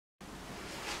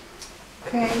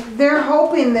Okay, they're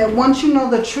hoping that once you know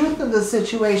the truth of the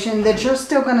situation, that you're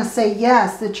still going to say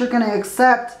yes, that you're going to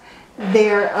accept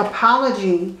their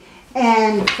apology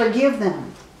and forgive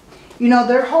them. You know,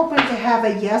 they're hoping to have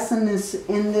a yes in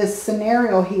this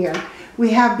scenario here.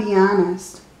 We have be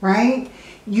honest, right?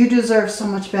 You deserve so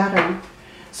much better.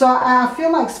 So I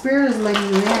feel like Spirit is letting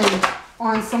you in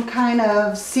on some kind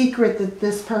of secret that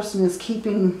this person is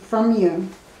keeping from you.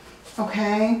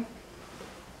 Okay?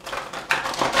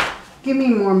 Give me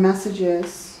more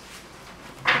messages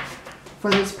for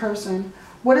this person.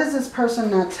 What is this person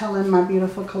not telling my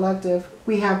beautiful collective?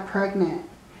 We have pregnant.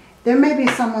 There may be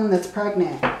someone that's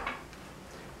pregnant.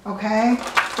 Okay?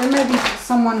 There may be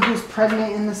someone who's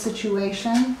pregnant in the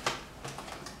situation.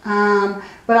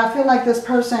 But I feel like this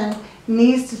person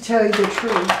needs to tell you the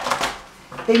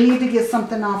truth. They need to get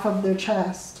something off of their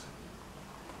chest.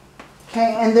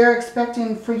 Okay? And they're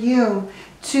expecting for you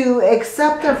to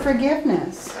accept their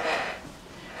forgiveness.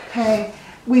 Okay,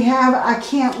 we have, I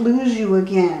can't lose you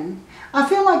again. I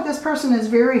feel like this person is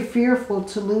very fearful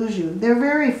to lose you. They're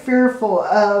very fearful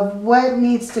of what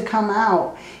needs to come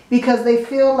out because they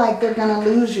feel like they're going to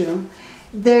lose you.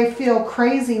 They feel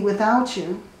crazy without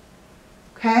you.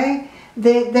 Okay,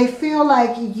 they feel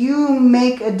like you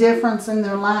make a difference in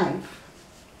their life.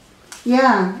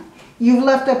 Yeah, you've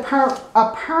left a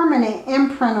permanent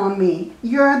imprint on me.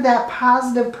 You're that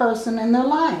positive person in their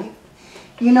life.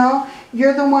 You know,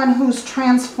 you're the one who's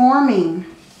transforming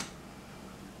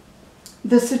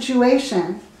the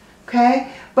situation,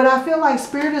 okay? But I feel like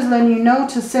Spirit is letting you know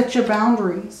to set your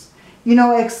boundaries. You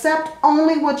know, accept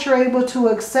only what you're able to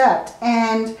accept.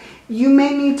 And you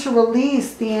may need to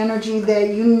release the energy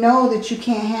that you know that you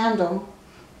can't handle,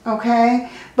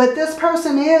 okay? But this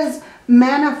person is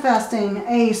manifesting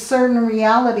a certain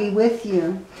reality with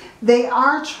you. They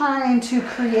are trying to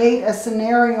create a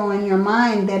scenario in your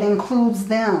mind that includes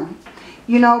them.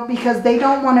 You know, because they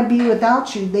don't want to be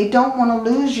without you. They don't want to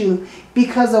lose you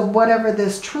because of whatever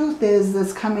this truth is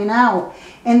that's coming out.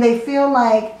 And they feel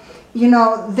like, you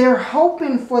know, they're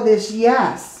hoping for this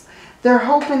yes. They're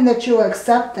hoping that you'll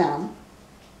accept them.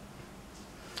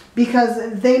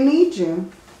 Because they need you.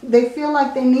 They feel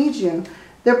like they need you.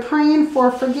 They're praying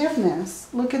for forgiveness.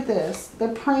 Look at this. They're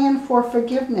praying for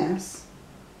forgiveness.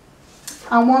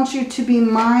 I want you to be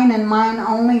mine and mine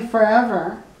only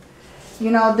forever. You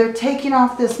know, they're taking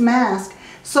off this mask.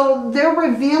 So they're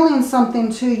revealing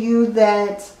something to you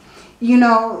that, you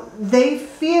know, they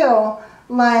feel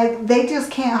like they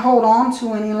just can't hold on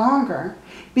to any longer.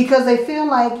 Because they feel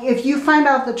like if you find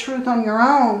out the truth on your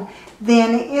own,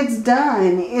 then it's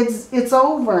done. It's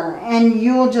over. And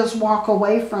you'll just walk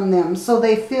away from them. So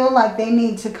they feel like they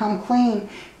need to come clean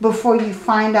before you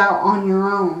find out on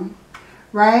your own.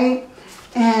 Right?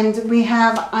 And we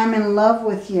have, I'm in love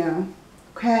with you.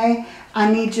 Okay? I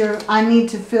need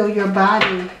to feel your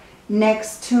body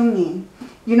next to me.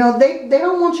 You know, they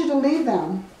don't want you to leave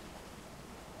them.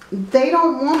 They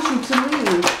don't want you to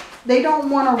leave. They don't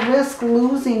want to risk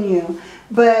losing you.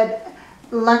 But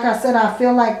like I said, I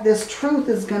feel like this truth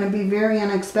is going to be very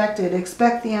unexpected.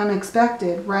 Expect the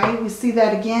unexpected, right? We see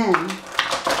that again.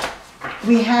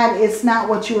 We had it's not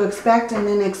what you expect, and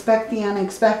then expect the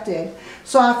unexpected.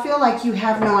 So I feel like you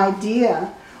have no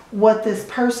idea what this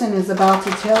person is about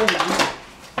to tell you.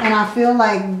 And I feel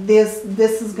like this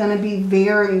is going to be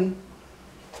very,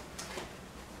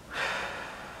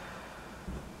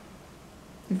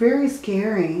 very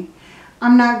scary.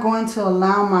 I'm not going to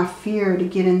allow my fear to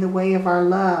get in the way of our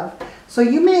love. So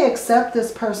you may accept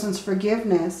this person's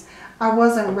forgiveness. I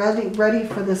wasn't ready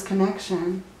for this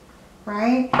connection,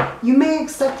 right? You may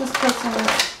accept this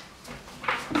person's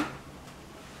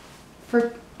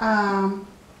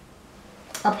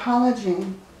apology.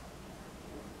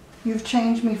 You've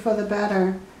changed me for the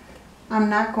better. I'm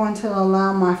not going to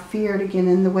allow my fear to get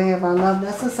in the way of our love.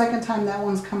 That's the second time that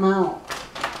one's come out.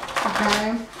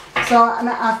 Okay? So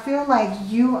I feel like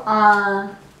you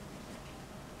are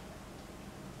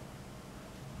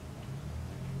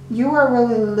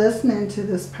really listening to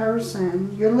this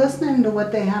person. You're listening to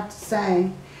what they have to say.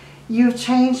 You've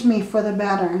changed me for the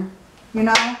better. You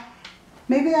know?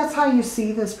 Maybe that's how you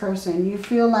see this person. You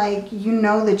feel like you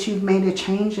know that you've made a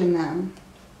change in them.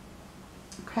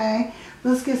 Okay?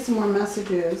 Let's get some more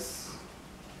messages.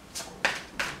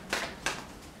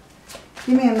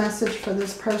 Give me a message for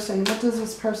this person. What does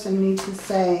this person need to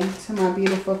say to my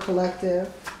beautiful collective?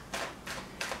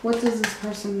 What does this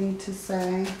person need to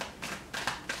say?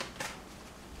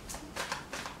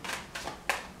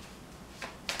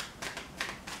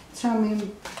 Tell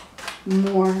me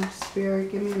more,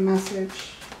 Spirit. Give me a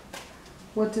message.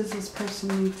 What does this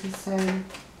person need to say?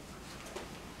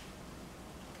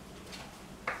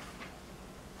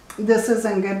 This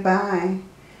isn't goodbye.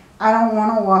 I don't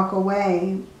want to walk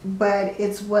away, but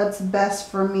it's what's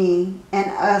best for me and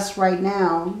us right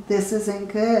now. This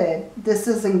isn't good. This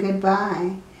isn't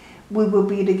goodbye. We will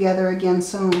be together again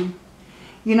soon.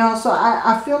 You know, so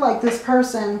I feel like this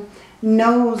person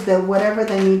knows that whatever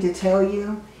they need to tell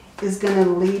you is going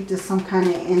to lead to some kind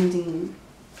of ending.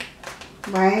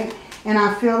 Right? And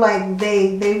I feel like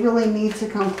they really need to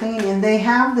come clean. And they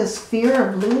have this fear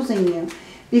of losing you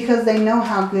because they know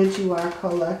how good you are,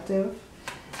 collective.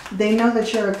 They know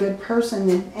that you're a good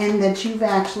person and that you've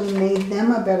actually made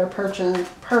them a better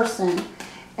person.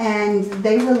 And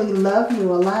they really love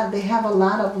you a lot. They have a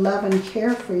lot of love and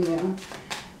care for you.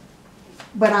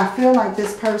 But I feel like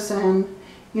this person,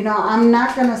 you know, I'm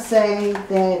not going to say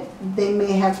that they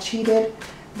may have cheated,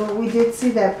 but we did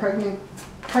see that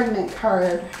pregnant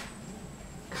card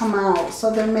come out. So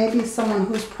there may be someone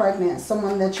who's pregnant,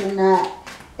 someone that you're not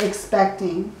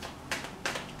expecting.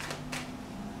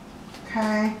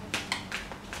 Okay?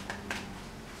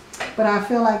 But I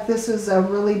feel like this is a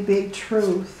really big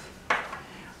truth.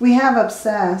 We have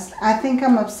obsessed. I think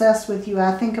I'm obsessed with you.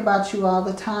 I think about you all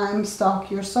the time,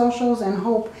 stalk your socials, and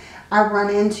hope I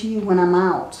run into you when I'm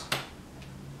out.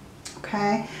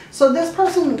 Okay? So this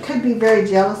person could be very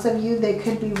jealous of you. They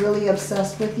could be really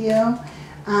obsessed with you.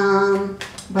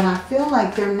 But I feel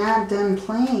like they're not done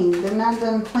playing. They're not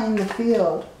done playing the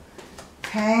field.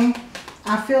 Okay?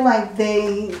 I feel like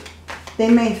they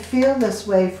may feel this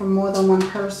way for more than one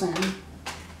person.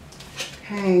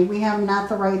 Okay, we have not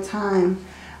the right time.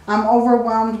 I'm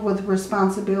overwhelmed with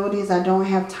responsibilities. I don't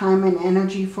have time and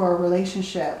energy for a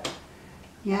relationship.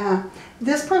 Yeah,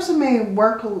 this person may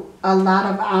work a lot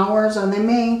of hours, or they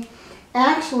may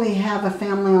actually have a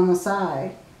family on the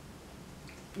side.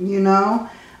 You know,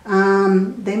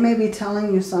 they may be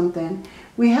telling you something.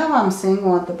 We have I'm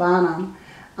single at the bottom.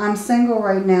 I'm single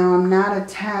right now. I'm not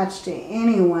attached to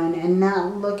anyone and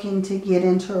not looking to get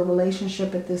into a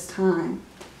relationship at this time.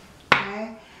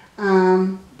 Okay?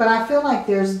 But I feel like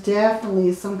there's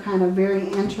definitely some kind of very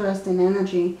interesting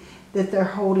energy that they're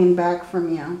holding back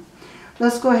from you.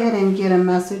 Let's go ahead and get a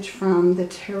message from the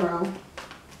tarot.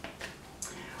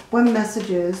 What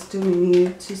messages do we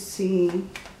need to see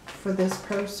for this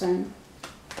person?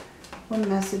 What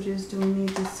messages do we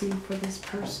need to see for this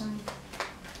person?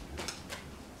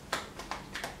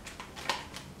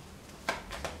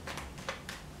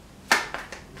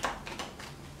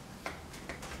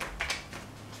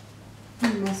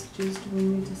 What messages do we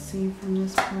need to see from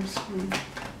this person?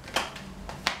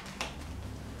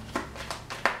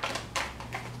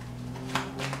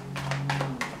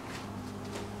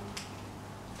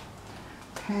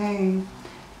 Okay.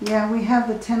 Yeah, we have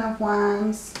the Ten of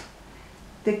Wands,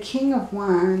 the King of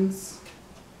Wands,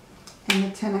 and the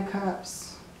Ten of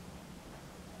Cups.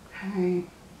 Okay.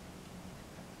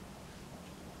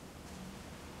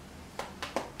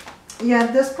 Yeah,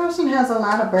 this person has a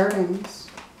lot of burdens.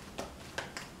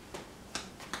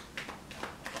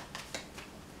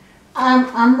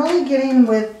 I'm really getting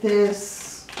with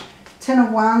this Ten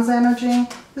of Wands energy.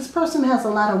 This person has a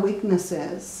lot of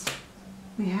weaknesses.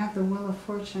 We have the Wheel of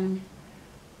Fortune.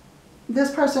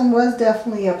 This person was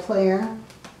definitely a player.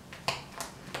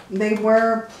 They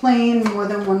were playing more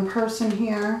than one person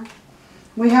here.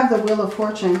 We have the Wheel of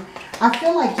Fortune. I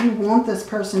feel like you want this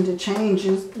person to change.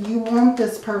 You want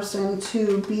this person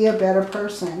to be a better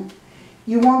person.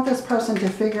 You want this person to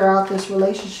figure out this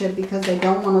relationship because they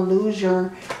don't want to lose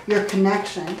your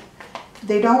connection.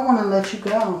 They don't want to let you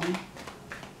go.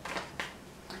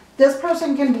 This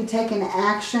person can be taking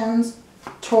actions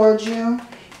towards you.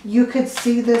 You could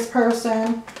see this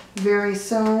person very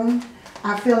soon.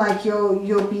 I feel like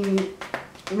you'll be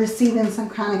receiving some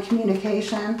kind of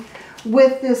communication.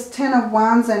 With this Ten of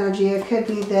Wands energy, it could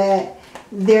be that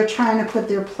they're trying to put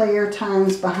their player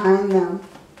times behind them.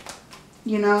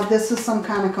 You know, this is some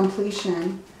kind of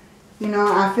completion. You know,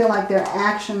 I feel like their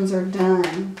actions are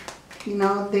done. You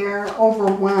know, they're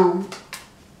overwhelmed.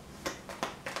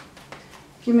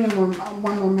 Give me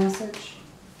one more message.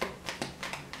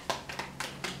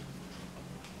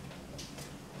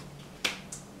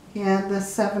 Yeah, the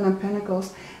Seven of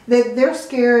Pentacles. They're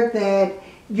scared that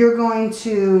you're going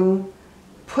to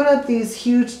put up these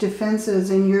huge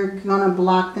defenses and you're going to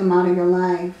block them out of your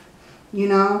life. You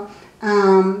know?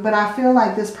 But I feel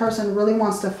like this person really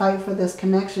wants to fight for this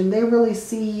connection. They really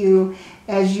see you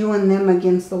as you and them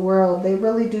against the world. They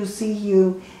really do see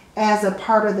you as a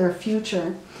part of their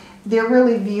future. They're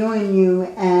really viewing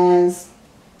you as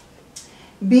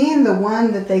being the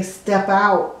one that they step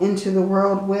out into the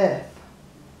world with.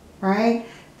 Right?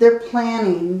 They're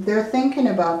planning. They're thinking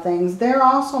about things. They're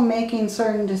also making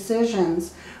certain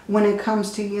decisions when it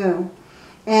comes to you.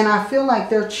 And I feel like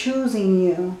they're choosing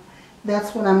you.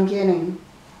 That's what I'm getting.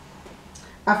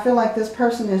 I feel like this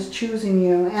person is choosing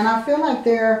you. And I feel like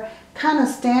they're kind of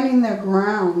standing their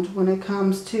ground when it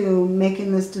comes to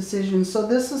making this decision. So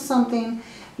this is something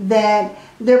that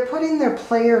they're putting their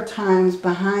player times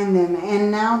behind them.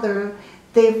 And now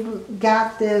they've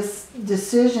got this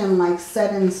decision like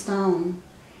set in stone.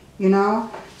 You know?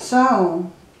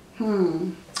 So,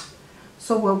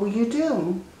 so what will you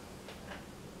do?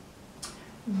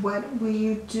 What will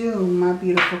you do, my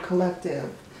beautiful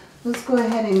collective? Let's go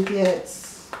ahead and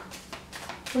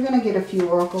we're going to get a few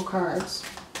oracle cards.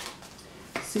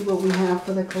 See what we have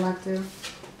for the collective.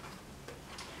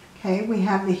 Okay, we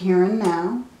have the here and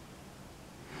now.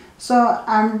 So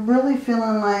I'm really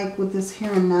feeling like with this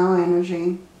here and now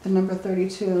energy, the number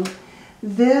 32,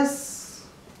 this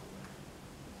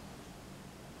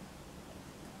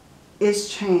is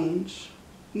change.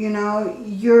 You know,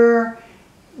 you're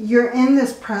in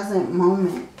this present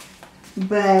moment,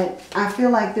 but I feel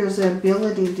like there's an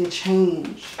ability to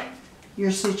change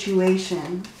your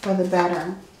situation for the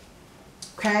better.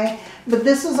 Okay? But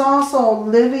this is also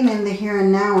living in the here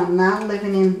and now and not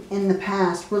living in the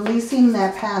past. Releasing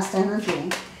that past energy.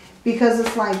 Because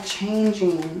it's like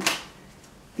changing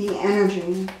the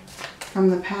energy from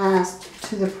the past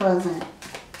to the present.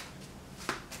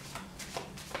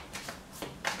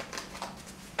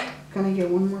 Gonna get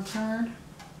one more card.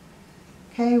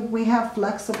 Okay, we have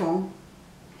flexible.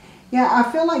 Yeah,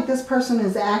 I feel like this person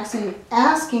is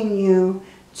asking you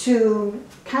to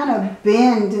kind of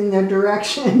bend in their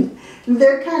direction.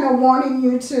 They're kind of wanting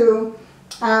you to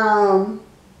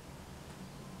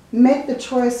make the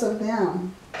choice of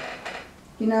them.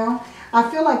 You know, I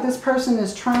feel like this person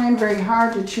is trying very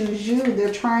hard to choose you.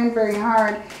 They're trying very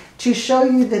hard to show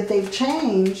you that they've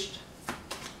changed.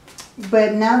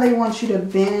 But now they want you to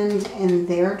bend in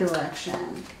their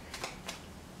direction.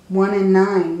 1 and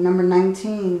 9, number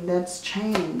 19, that's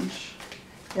change.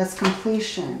 That's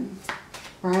completion,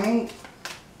 right?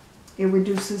 It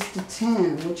reduces to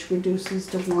 10, which reduces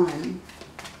to 1.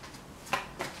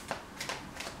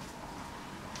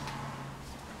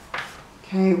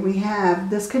 Okay, we have,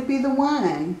 this could be the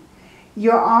one.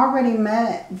 You already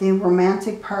met the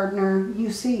romantic partner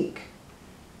you seek.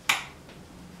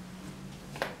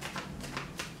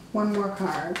 One more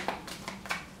card.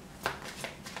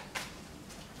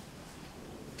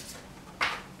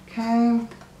 Okay,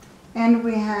 and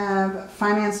we have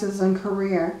finances and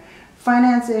career.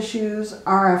 Finance issues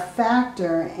are a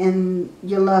factor in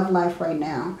your love life right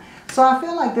now. So I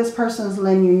feel like this person is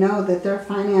letting you know that their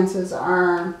finances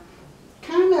are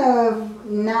kind of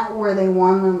not where they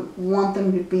want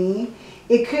them to be.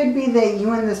 It could be that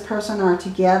you and this person are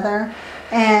together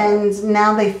and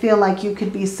now they feel like you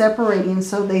could be separating,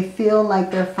 so they feel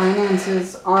like their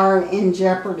finances are in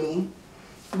jeopardy,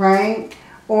 right?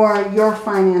 Or your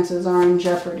finances are in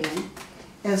jeopardy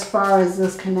as far as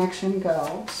this connection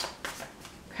goes.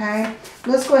 Okay,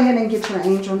 let's go ahead and get your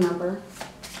angel number.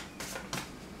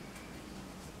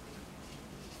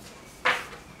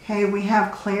 Okay, we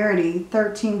have clarity,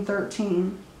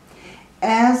 1313.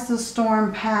 As the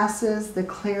storm passes, the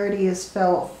clarity is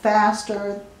felt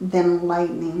faster than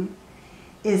lightning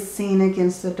is seen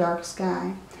against the dark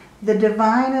sky. The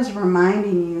divine is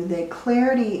reminding you that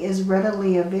clarity is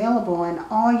readily available and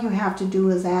all you have to do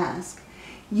is ask.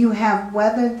 You have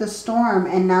weathered the storm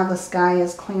and now the sky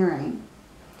is clearing.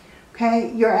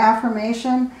 Okay, your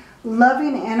affirmation,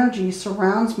 loving energy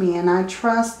surrounds me and I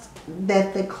trust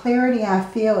that the clarity I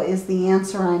feel is the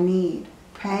answer I need.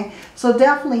 Okay, so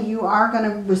definitely you are going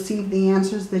to receive the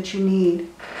answers that you need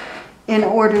in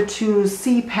order to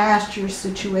see past your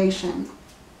situation.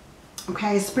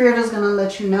 Okay, Spirit is going to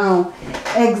let you know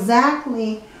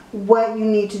exactly what you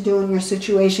need to do in your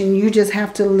situation. You just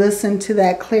have to listen to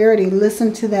that clarity,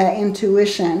 listen to that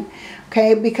intuition.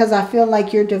 Okay, because I feel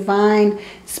like your divine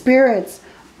spirits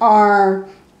are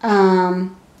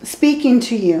speaking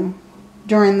to you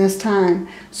during this time.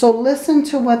 So listen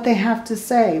to what they have to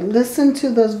say. Listen to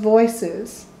those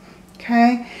voices.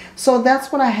 Okay, so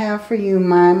that's what I have for you,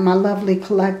 my lovely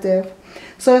collective.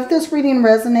 So if this reading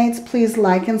resonates, please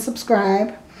like and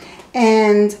subscribe.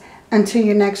 And until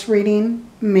your next reading,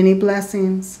 many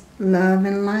blessings, love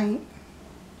and light.